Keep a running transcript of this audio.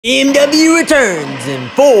TMW returns in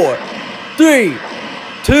 4, 3,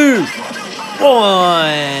 2, 1.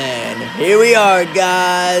 Here we are,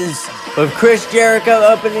 guys. With Chris Jericho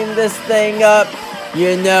opening this thing up,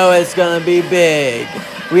 you know it's gonna be big.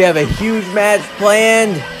 We have a huge match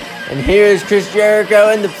planned, and here is Chris Jericho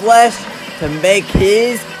in the flesh to make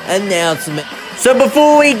his announcement. So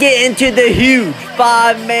before we get into the huge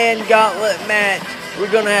 5-man gauntlet match, we're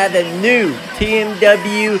going to have the new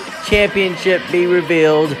TMW Championship be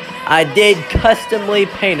revealed. I did customly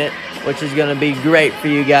paint it, which is going to be great for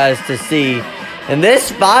you guys to see. And this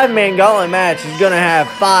 5-man gauntlet match is going to have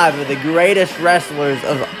 5 of the greatest wrestlers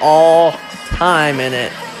of all time in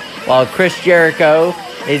it. While Chris Jericho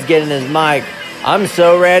is getting his mic. I'm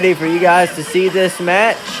so ready for you guys to see this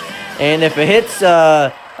match. And if it hits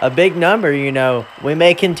a big number, you know, we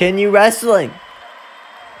may continue wrestling.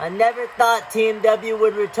 I never thought TMW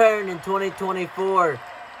would return in 2024,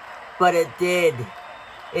 but it did.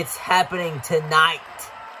 It's happening tonight.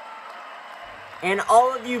 And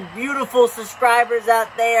all of you beautiful subscribers out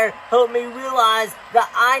there help me realize that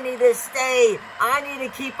I need to stay. I need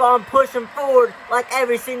to keep on pushing forward like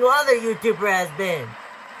every single other YouTuber has been.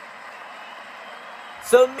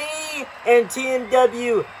 So me and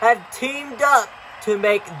TMW have teamed up to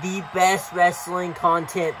make the best wrestling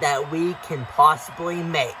content that we can possibly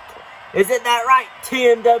make. Isn't that right,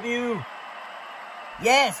 TMW?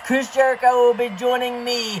 Yes, Chris Jericho will be joining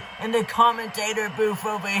me in the commentator booth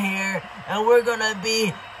over here, and we're gonna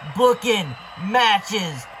be booking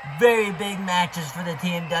matches, very big matches for the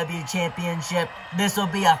TMW Championship. This will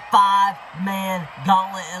be a 5-man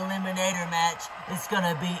gauntlet eliminator match. It's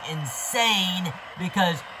gonna be insane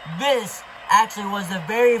because this actually was the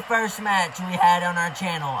very first match we had on our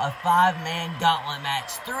channel, a 5-man gauntlet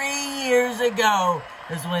match. 3 years ago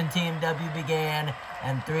is when TMW began,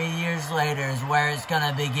 and 3 years later is where it's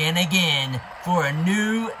gonna begin again for a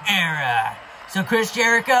new era. So Chris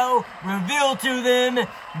Jericho, reveal to them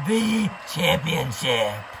the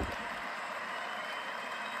championship.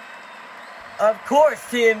 Of course,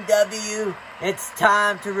 TMW, it's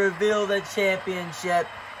time to reveal the championship.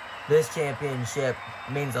 This championship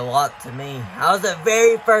means a lot to me. I was the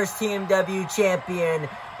very first TMW champion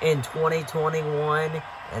in 2021,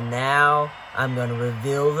 and now I'm going to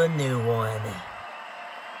reveal the new one.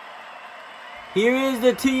 Here is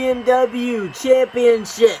the TMW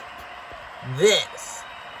Championship. This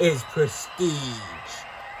is prestige.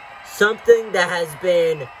 Something that has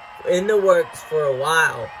been in the works for a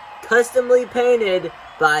while. Customly painted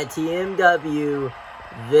by TMW.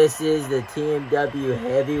 This is the TMW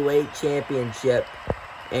Heavyweight Championship,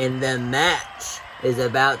 and the match is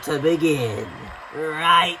about to begin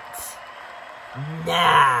right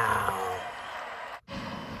now.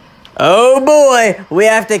 Oh boy, we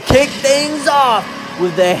have to kick things off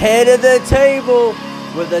with the head of the table,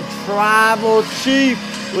 with the tribal chief,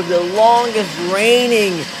 with the longest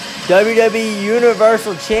reigning WWE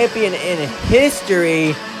Universal Champion in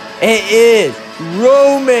history. It is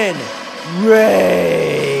Roman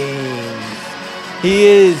Reigns. He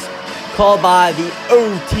is called by the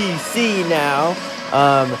OTC now.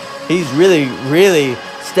 He's really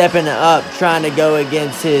stepping up, trying to go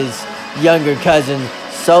against his younger cousin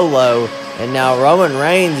Solo. And now Roman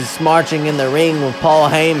Reigns is marching in the ring with Paul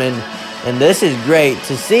Heyman. And this is great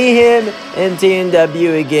to see him in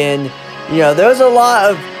TMW again. You know, there's a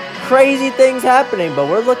lot of crazy things happening, but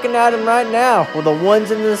we're looking at him right now with the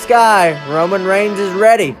ones in the sky. Roman Reigns is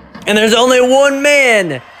ready. And there's only one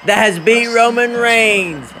man that has beat Roman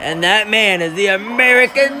Reigns, and that man is the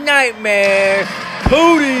American Nightmare,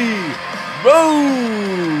 Cody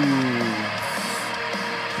Rhodes.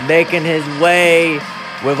 Making his way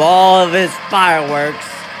with all of his fireworks.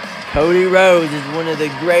 Cody Rhodes is one of the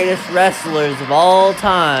greatest wrestlers of all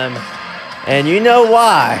time. And you know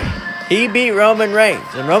why? He beat Roman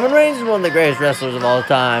Reigns. And Roman Reigns is one of the greatest wrestlers of all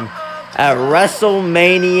time at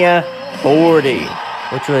WrestleMania 40.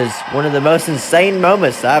 Which was one of the most insane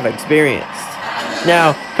moments I've experienced.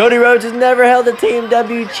 Now, Cody Rhodes has never held a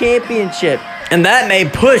TMW Championship, and that may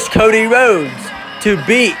push Cody Rhodes to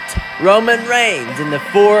beat Roman Reigns and the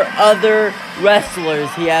 4 other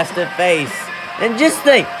wrestlers he has to face. And just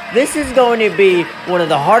think, this is going to be one of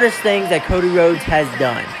the hardest things that Cody Rhodes has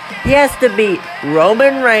done. He has to beat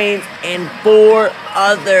Roman Reigns and 4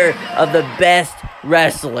 other of the best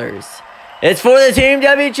wrestlers. It's for the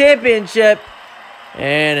TMW Championship.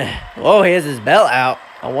 And, oh, he has his belt out.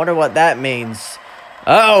 I wonder what that means.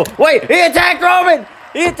 Uh-oh. Wait, he attacked Roman!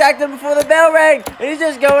 He attacked him before the bell rang. And he's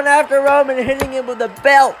just going after Roman and hitting him with the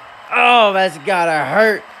belt. Oh, that's gotta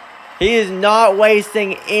hurt. He is not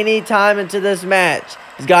wasting any time into this match.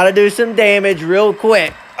 He's got to do some damage real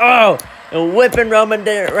quick. Oh, and whipping Roman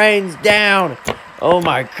Reigns down. Oh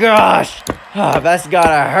my gosh. That's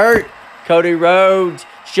gotta hurt. Cody Rhodes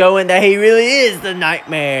showing that he really is the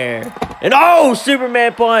Nightmare. And oh,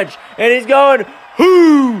 Superman punch. And he's going,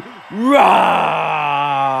 hoorah!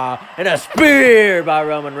 And a spear by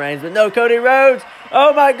Roman Reigns. But no, Cody Rhodes.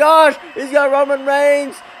 Oh my gosh. He's got Roman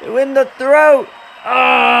Reigns in the throat.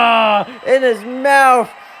 In his mouth.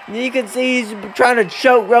 You can see he's trying to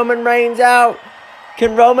choke Roman Reigns out.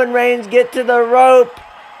 Can Roman Reigns get to the rope?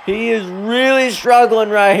 He is really struggling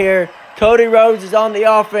right here. Cody Rhodes is on the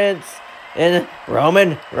offense. And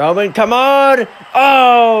Roman, come on.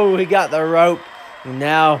 Oh, he got the rope. And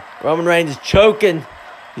now Roman Reigns is choking.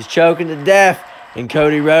 He's choking to death. And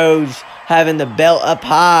Cody Rhodes having the belt up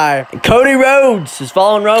high. And Cody Rhodes is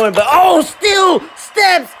following Roman, but oh, still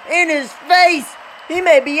steps in his face. He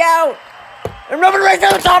may be out. And Roman Reigns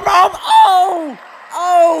on the top rope.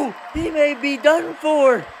 Oh, he may be done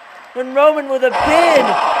for. And Roman with a pin.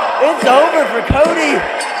 It's over for Cody.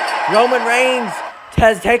 Roman Reigns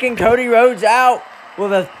has taken Cody Rhodes out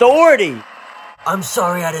with authority. I'm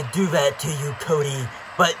sorry I had to do that to you, Cody,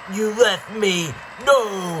 but you left me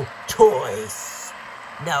no choice.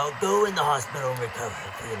 Now go in the hospital and recover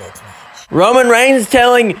for the next match. Roman Reigns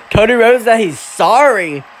telling Cody Rhodes that he's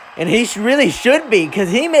sorry, and he really should be, because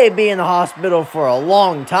he may be in the hospital for a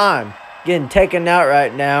long time. Getting taken out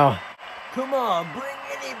right now. Come on, bring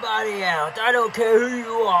anybody out. I don't care who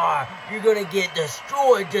you are. You're gonna get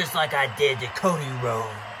destroyed just like I did to Cody Rhodes.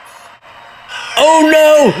 Oh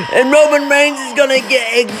no! And Roman Reigns is gonna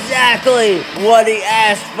get exactly what he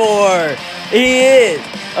asked for. He is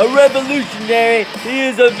a revolutionary. He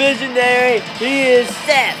is a visionary. He is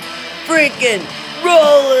Seth freaking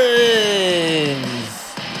Rollins.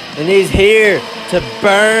 And he's here to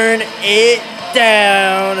burn it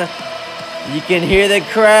down. You can hear the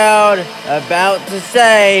crowd about to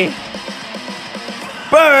say,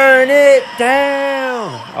 burn it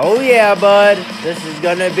down. Oh yeah, bud. This is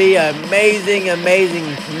going to be an amazing,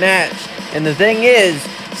 amazing match. And the thing is,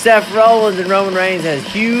 Seth Rollins and Roman Reigns has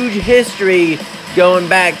huge history going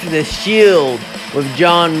back to the Shield with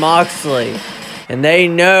Jon Moxley. And they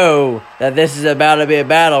know that this is about to be a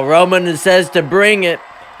battle. Roman says to bring it.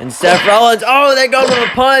 And Seth Rollins, oh, they go with a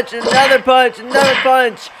punch, another punch, another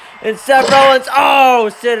punch. And Seth Rollins, oh,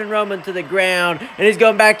 sending Roman to the ground. And he's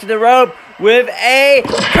going back to the rope with a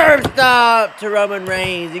curb stop to Roman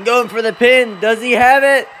Reigns. And going for the pin. Does he have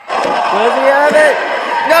it? Does he have it?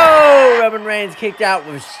 No! Roman Reigns kicked out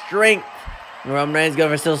with strength. And Roman Reigns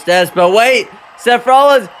going for steel steps. But wait, Seth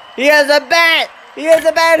Rollins, he has a bat. He has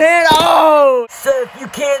a bad hit. Oh! Seth, you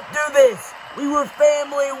can't do this. We were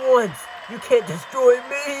family once. You can't destroy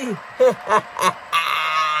me.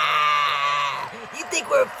 You think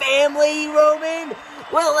we're family, Roman?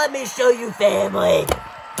 Well, let me show you family.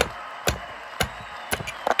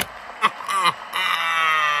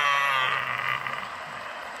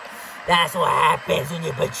 That's what happens when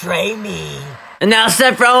you betray me. And now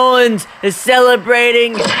Seth Rollins is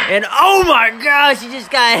celebrating. And oh my gosh, he just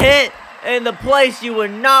got hit in the place you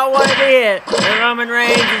would not want to be hit. And Roman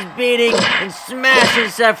Reigns is beating and smashing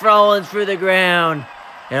Seth Rollins through the ground.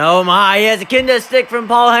 And oh my, he has a kendo stick from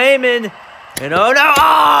Paul Heyman. And oh no,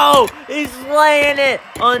 oh, he's laying it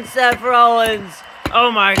on Seth Rollins.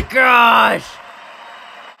 Oh my gosh.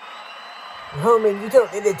 Roman, you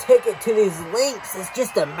don't need to take it to these lengths. It's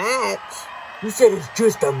just a match. You said it's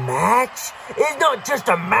just a match? It's not just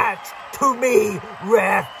a match to me,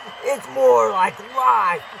 ref. It's more like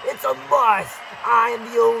life. It's a must. I am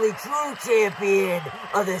the only true champion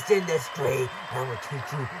of this industry. I'm gonna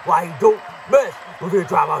teach you why you don't mess with your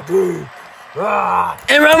drama dude.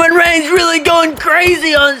 And Roman Reigns really going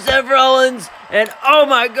crazy on Seth Rollins. And oh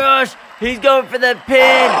my gosh, he's going for the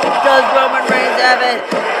pin. Does Roman Reigns have it?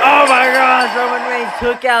 Oh my gosh, Roman Reigns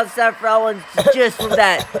took out Seth Rollins just with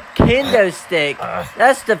that kendo stick.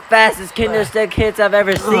 That's the fastest kendo stick hits I've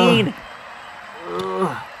ever seen.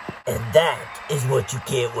 And that is what you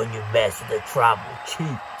get when you mess with the tribal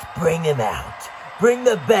chief. Bring him out. Bring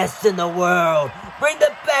the best in the world. Bring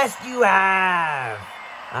the best you have.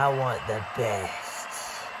 I want the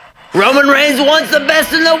best. Roman Reigns wants the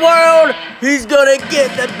best in the world. He's gonna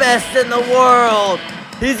get the best in the world.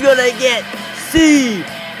 He's gonna get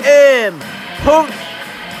CM Punk.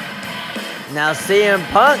 Now CM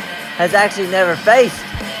Punk has actually never faced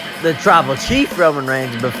the tribal chief Roman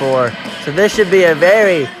Reigns before. So this should be a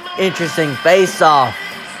very interesting face-off.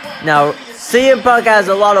 Now CM Punk has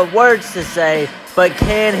a lot of words to say, but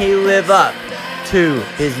can he live up to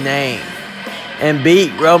his name and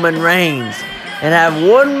beat Roman Reigns and have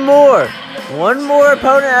one more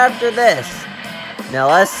opponent after this? Now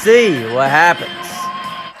let's see what happens.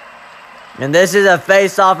 And this is a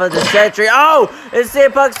face-off of the century. Oh! And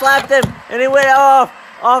CM Punk slapped him, and he went off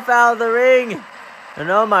out of the ring. And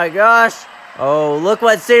oh my gosh. Oh, look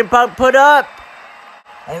what CM Punk put up.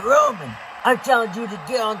 Hey, Roman, I challenge you to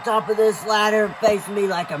get on top of this ladder and face me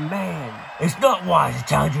like a man. It's not wise to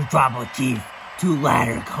challenge you, Tribal Chief, to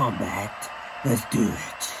ladder combat. Let's do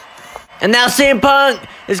it. And now CM Punk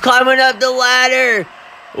is climbing up the ladder,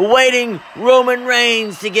 waiting Roman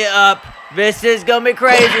Reigns to get up. This is gonna be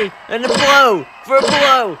crazy. And a blow for a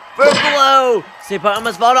blow for a blow. CM Punk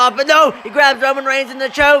almost fall off, but no, he grabs Roman Reigns in the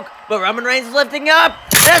choke. But Roman Reigns is lifting up.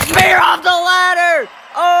 That's spear off the ladder.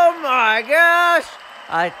 Oh my gosh.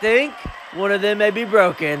 I think one of them may be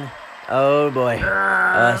broken. Oh boy.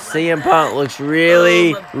 CM Punk looks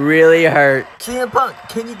really hurt. CM Punk,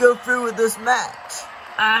 can you go through with this match?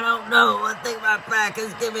 I don't know. I think my back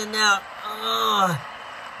is giving out.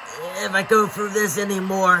 If I go through this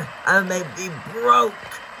anymore, I may be broke.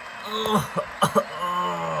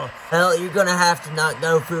 Well, you're gonna have to not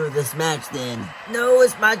go through this match then. No,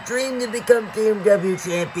 it's my dream to become TMW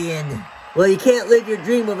champion. Well, you can't live your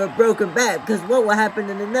dream with a broken back, because what will happen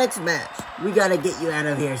in the next match? We gotta get you out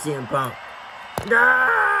of here, CM Punk.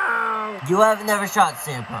 No! You have never shot,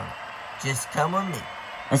 CM Punk. Just come with me.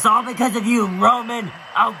 It's all because of you, Roman.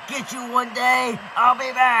 I'll get you one day. I'll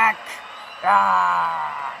be back.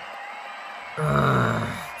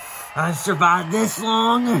 I've survived this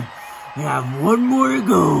long, and I have one more to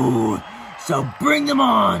go. So bring them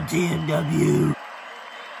on, TMW.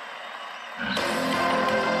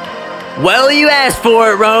 Well, you asked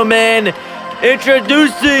for it, Roman.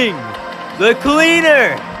 Introducing the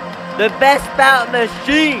cleaner, the best bout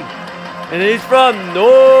machine. And he's from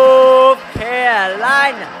North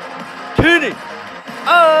Carolina. Kenny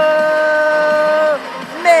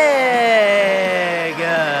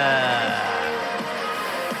Omega.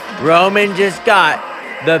 Roman just got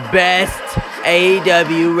the best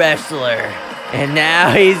AEW wrestler. And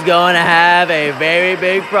now he's going to have a very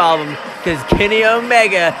big problem, because Kenny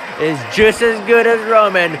Omega is just as good as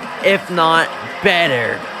Roman, if not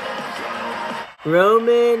better.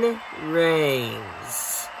 Roman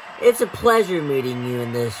Reigns. It's a pleasure meeting you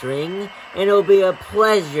in this ring, and it'll be a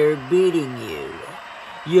pleasure beating you.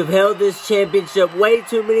 You've held this championship way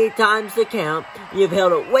too many times to count. You've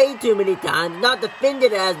held it way too many times, not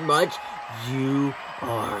defended as much. You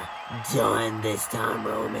are done this time,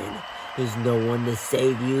 Roman. There's no one to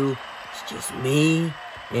save you. It's just me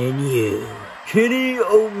and you. Kenny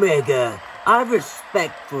Omega, I have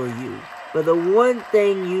respect for you. But the one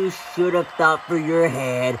thing you should have thought for your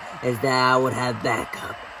head is that I would have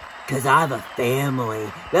backup. Because I have a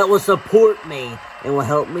family that will support me and will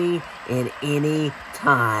help me in any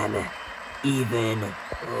time. Even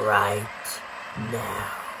right now.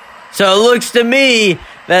 So it looks to me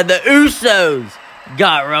that the Usos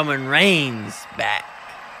got Roman Reigns back.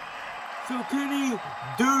 So Kenny,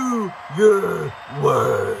 do your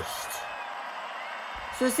worst.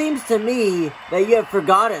 So it seems to me that you have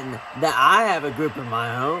forgotten that I have a group of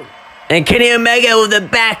my own. And Kenny Omega with the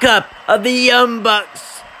backup of the Young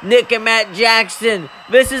Bucks, Nick and Matt Jackson.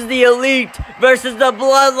 This is the Elite versus the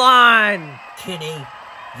Bloodline. Kenny,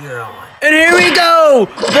 you're on. And here we go!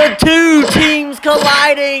 The two teams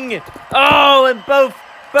colliding! Oh, and both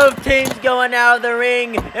teams going out of the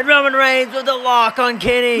ring. And Roman Reigns with the lock on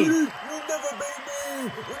Kenny. You'll never beat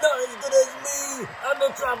me. You're not as good as me. I'm the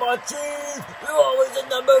Tribal Chief. You're always a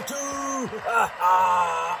number 2.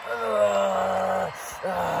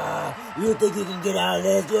 You think you can get out of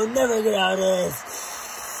this? You'll never get out of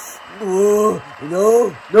this. No,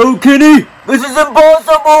 Kenny. This is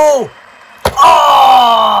impossible.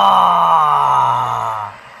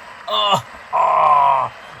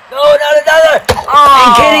 No, not another.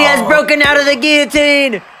 And Kenny has broken out of the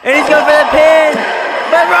guillotine. And he's going for the pin.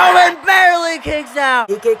 But Roman barely kicks out.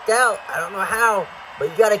 He kicked out. I don't know how, but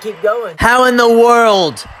you gotta keep going. How in the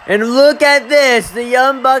world? And look at this. The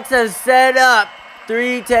Young Bucks have set up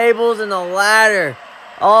 3 tables and a ladder,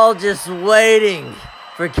 all just waiting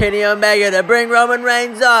for Kenny Omega to bring Roman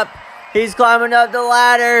Reigns up. He's climbing up the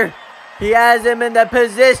ladder. He has him in the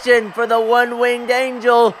position for the one-winged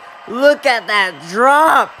angel. Look at that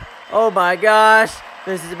drop. Oh my gosh.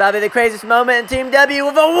 This is about to be the craziest moment in TMW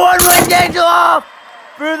with a one-winged angel off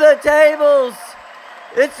through the tables.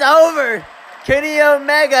 It's over. Kenny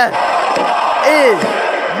Omega is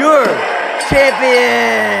your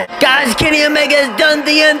champion. Guys, Kenny Omega has done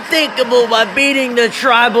the unthinkable by beating the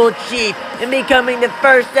Tribal Chief and becoming the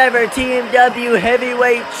first ever TMW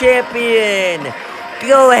heavyweight champion.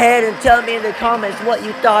 go ahead and tell me in the comments what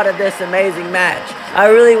you thought of this amazing match. I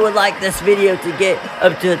really would like this video to get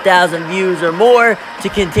up to 1,000 views or more to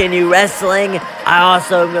continue wrestling. I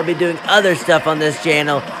also am going to be doing other stuff on this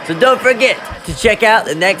channel, so don't forget to check out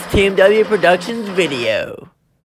the next TMW Productions video.